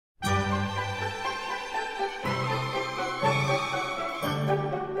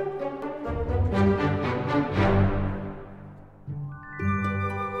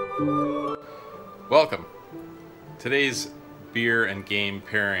Today's beer and game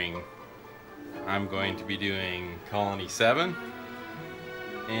pairing, I'm going to be doing Colony 7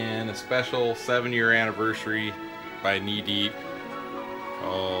 and a special 7-year anniversary by Knee Deep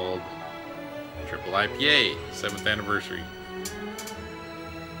called Triple IPA, 7th anniversary.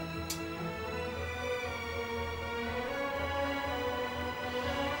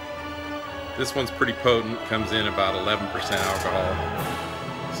 This one's pretty potent, comes in about 11%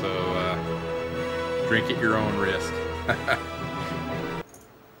 alcohol, so drink at your own risk.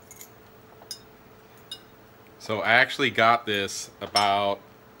 So I actually got this about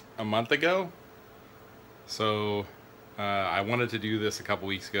a month ago, so I wanted to do this a couple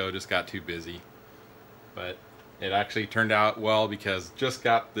weeks ago, just got too busy, but it actually turned out well because just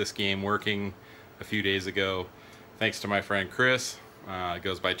got this game working a few days ago thanks to my friend Chris. It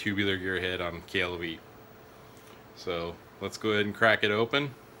goes by Tubular Gearhead on KLV. So let's go ahead and crack it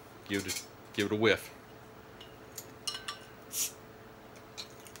open, give it a whiff.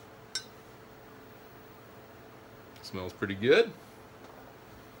 Smells pretty good.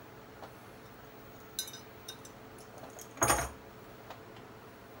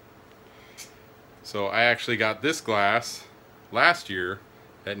 So I actually got this glass last year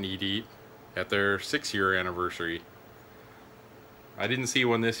at Knee Deep at their 6-year anniversary. I didn't see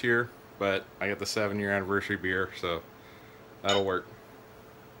one this year, but I got the 7-year anniversary beer, so that'll work.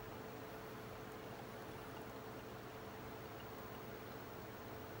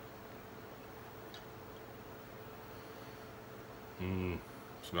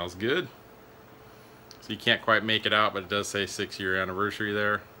 Smells good. So you can't quite make it out, but it does say 6-year anniversary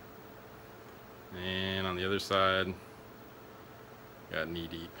there. And on the other side, got Knee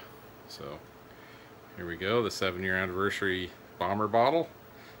Deep. So here we go, the 7-year anniversary bomber bottle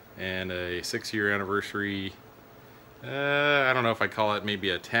and a 6-year anniversary, I don't know if I call it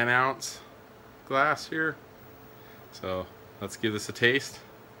maybe a 10-ounce glass here. So let's give this a taste.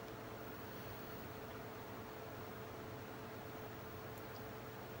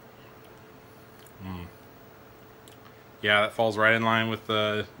 Yeah, that falls right in line with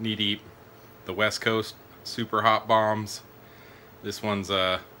the Knee Deep, the West Coast super hot bombs. This one's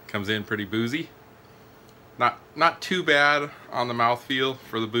comes in pretty boozy. Not too bad on the mouthfeel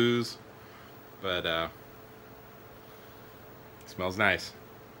for the booze, but smells nice.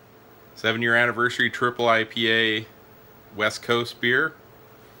 7-year anniversary Triple IPA West Coast beer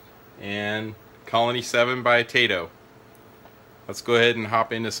and Colony 7 by Tato. Let's go ahead and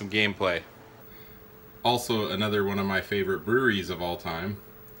hop into some gameplay. Also, another one of my favorite breweries of all time,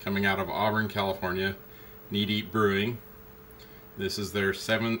 coming out of Auburn, California, Knee Deep Brewing. This is their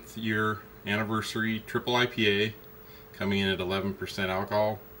 7th year anniversary Triple IPA, coming in at 11%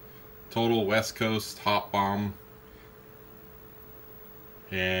 alcohol. Total West Coast hop bomb,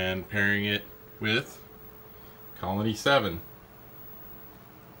 and pairing it with Colony 7.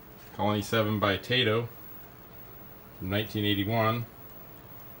 Colony 7 by Tato from 1981.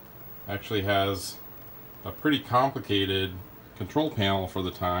 Actually has a pretty complicated control panel for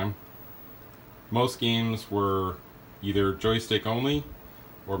the time. Most games were either joystick only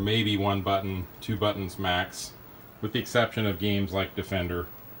or maybe 1 button, 2 buttons max, with the exception of games like Defender.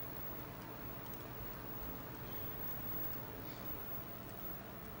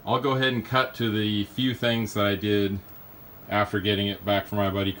 I'll go ahead and cut to the few things that I did after getting it back from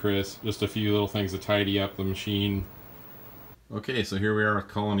my buddy Chris. Just a few little things to tidy up the machine. Okay, so here we are with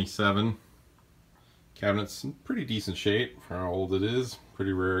Colony 7. Cabinet's in pretty decent shape for how old it is.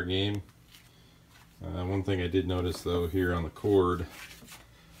 Pretty rare game. One thing I did notice though here on the cord,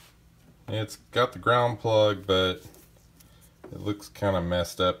 it's got the ground plug, but it looks kind of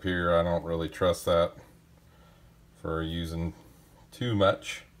messed up here. I don't really trust that for using too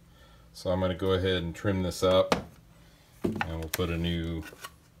much. So I'm going to go ahead and trim this up and we'll put a new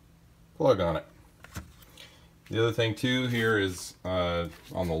plug on it. The other thing too here is on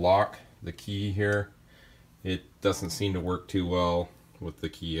the lock, the key here. It doesn't seem to work too well with the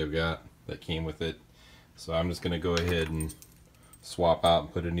key I've got that came with it. So I'm just going to go ahead and swap out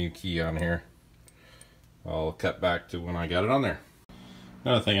and put a new key on here. I'll cut back to when I got it on there.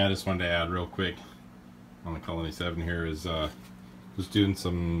 Another thing I just wanted to add real quick on the Colony 7 here is just doing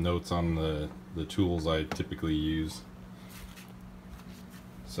some notes on the tools I typically use.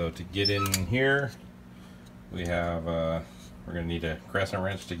 So to get in here, we have, we're going to need a crescent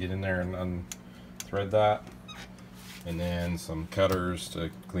wrench to get in there and thread that, and then some cutters to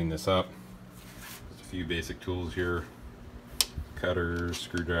clean this up. Just a few basic tools here: cutters,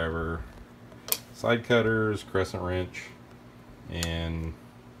 screwdriver, side cutters, crescent wrench, and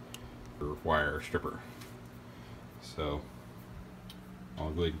wire stripper. So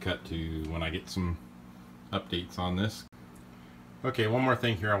I'll go ahead and cut to when I get some updates on this. Okay, one more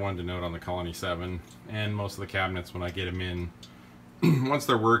thing here I wanted to note on the Colony 7 and most of the cabinets when I get them in. Once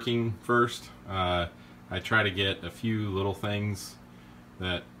they're working first, I try to get a few little things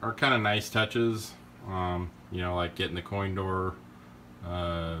that are kind of nice touches. You know, like getting the coin door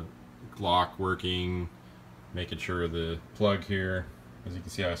lock working, making sure the plug here, as you can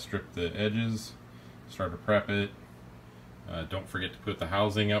see I stripped the edges, start to prep it. Don't forget to put the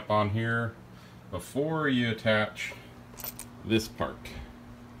housing up on here before you attach this part.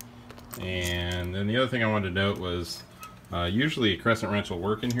 And then the other thing I wanted to note was usually a crescent wrench will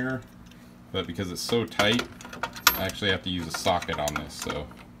work in here, but because it's so tight I actually have to use a socket on this, so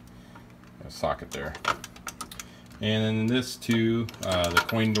a socket there. And then this too, the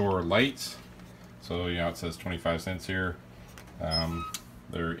coin door lights, so you know it says 25 cents here.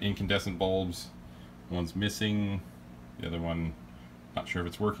 They're incandescent bulbs. One's missing, the other one not sure if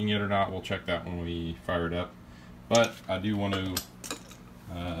it's working yet or not. We'll check that when we fire it up. But I do want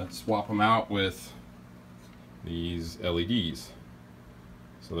to swap them out with these LEDs.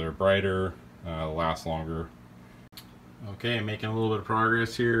 So they're brighter, last longer. Okay, making a little bit of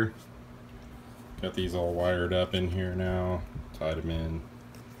progress here. Got these all wired up in here now. Tied them in.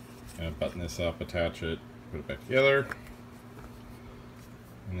 Gonna button this up, attach it, put it back together.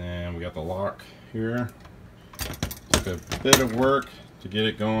 And then we got the lock here. Took a bit of work to get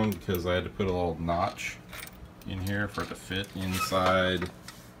it going because I had to put a little notch in here for it to fit inside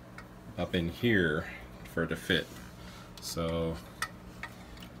up in here for it to fit. So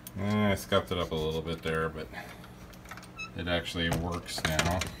I scuffed it up a little bit there, but it actually works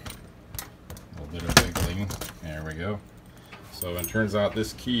now. A little bit of wiggling. There we go. So it turns out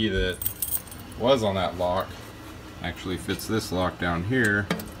this key that was on that lock actually fits this lock down here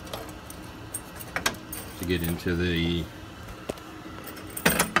to get into the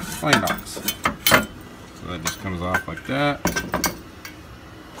coin box. So that just comes off like that.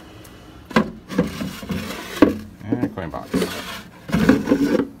 And coin box.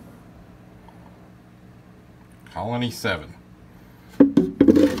 Colony 7.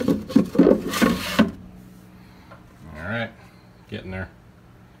 Alright, getting there.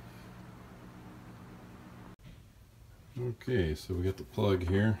 Okay, so we got the plug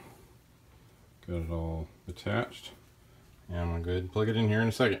here. Got it all attached. And I'm going to go ahead and plug it in here in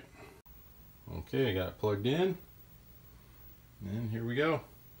a second. Okay, I got it plugged in. And here we go.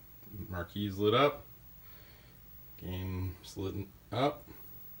 Marquee's lit up. Game's lit up.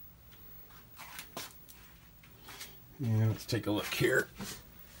 And let's take a look here.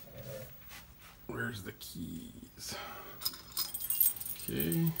 Where's the keys?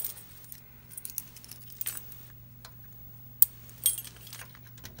 Okay.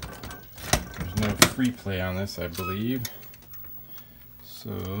 There's no free play on this, I believe.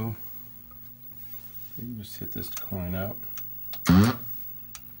 So you can just hit this coin up.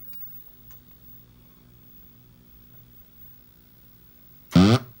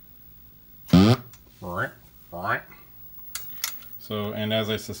 So, and as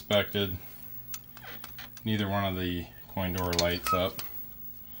I suspected, neither one of the coin door lights up.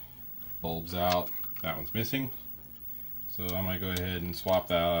 Bulb's out. That one's missing. So I'm going to go ahead and swap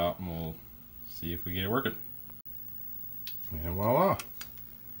that out and we'll see if we get it working. And voila!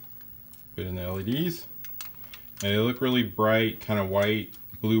 Put in the LEDs. And they look really bright, kind of white,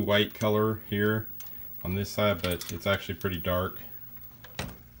 blue-white color here on this side, but it's actually pretty dark.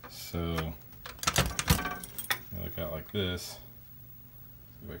 So look out like this.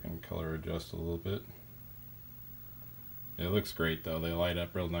 See if I can color adjust a little bit. It looks great though, they light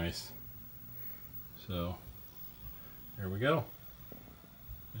up real nice. So there we go.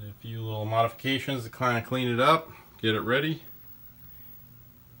 And a few little modifications to kind of clean it up, get it ready.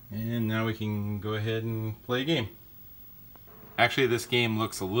 And now we can go ahead and play a game. Actually, this game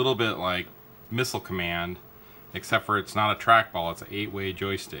looks a little bit like Missile Command, except for it's not a trackball, it's an 8-way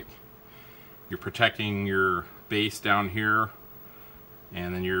joystick. You're protecting your base down here,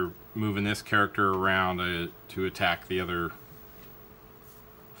 and then you're moving this character around to attack the other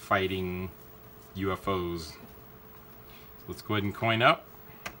fighting UFOs. So let's go ahead and coin up.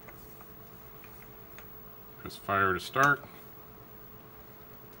 Press fire to start.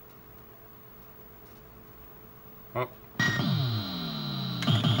 Oh.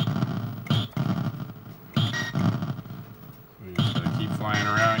 We just gotta keep flying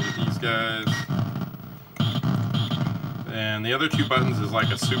around, get these guys. And the other two buttons is like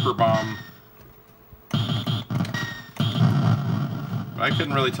a super bomb. But I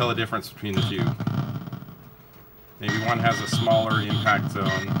couldn't really tell the difference between the two. Maybe one has a smaller impact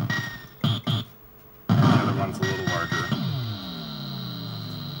zone, and the other one's a little larger.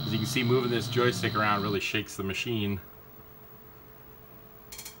 As you can see, moving this joystick around really shakes the machine.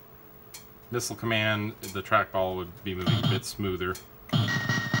 Missile command, the trackball would be moving a bit smoother. So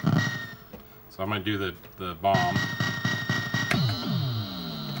I'm going to do the bomb.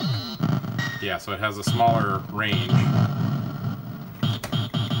 Yeah, so it has a smaller range.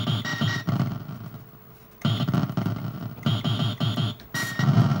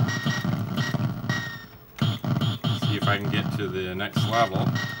 See if I can get to the next level.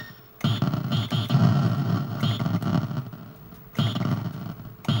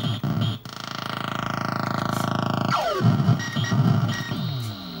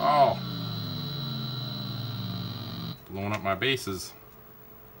 Oh! Blowing up my bases.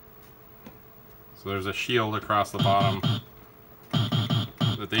 So there's a shield across the bottom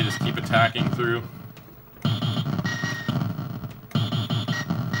that they just keep attacking through.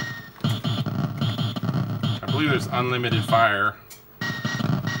 I believe there's unlimited fire.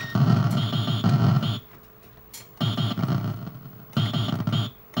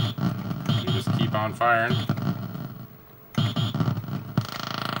 You just keep on firing.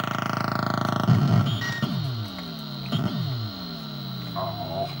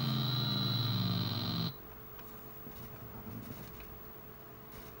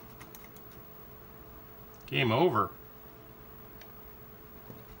 Game over.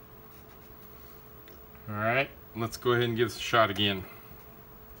 Alright, let's go ahead and give this a shot again.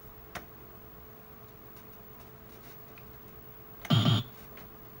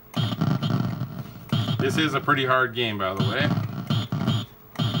 This is a pretty hard game, by the way.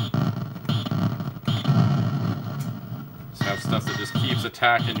 Just have stuff that just keeps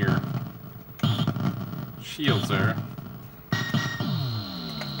attacking your shields there.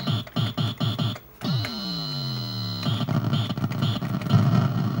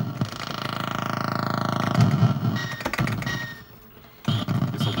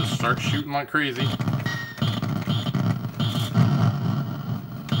 Start shooting like crazy.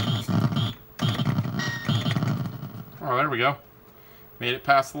 Oh, there we go. Made it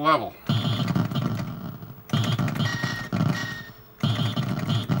past the level.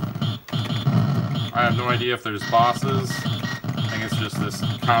 I have no idea if there's bosses. I think it's just this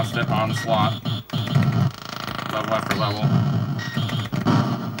constant onslaught, level after level.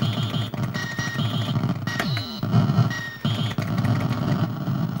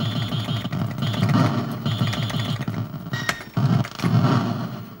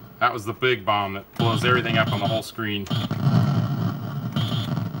 That was the big bomb that blows everything up on the whole screen.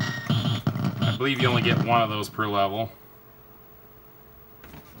 I believe you only get one of those per level.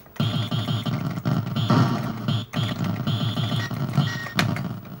 Oh,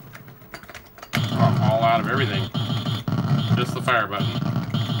 I'm all out of everything. Just the fire button.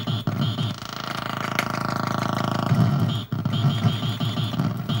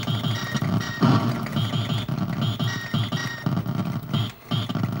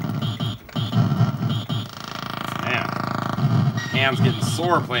 Hands getting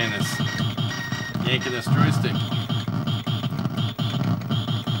sore playing this, yanking this joystick.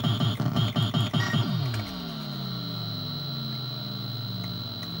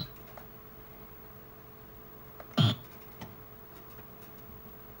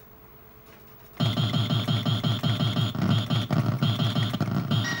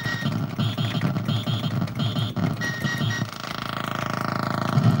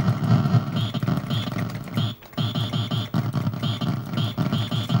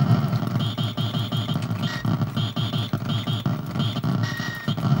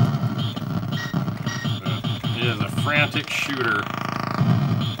 It is a frantic shooter.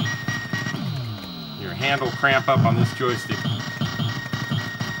 Your hand will cramp up on this joystick.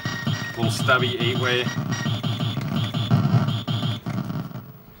 Little stubby 8-way.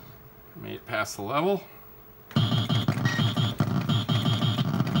 Made it past the level.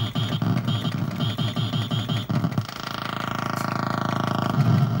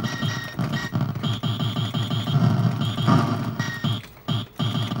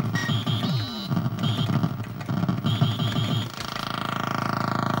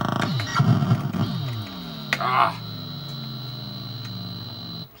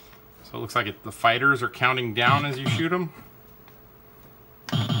 So it looks like the fighters are counting down as you shoot them.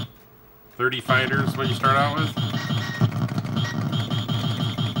 30 fighters, what you start out with.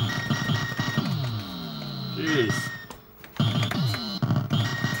 Jeez.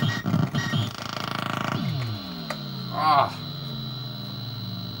 Ah.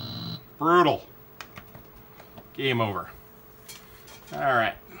 Brutal. Game over.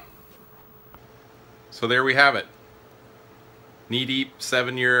 Alright. So there we have it. Knee Deep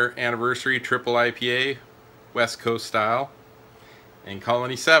 7-year anniversary triple IPA, West Coast style. and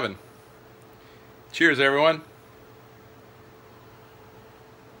Colony 7. Cheers, everyone.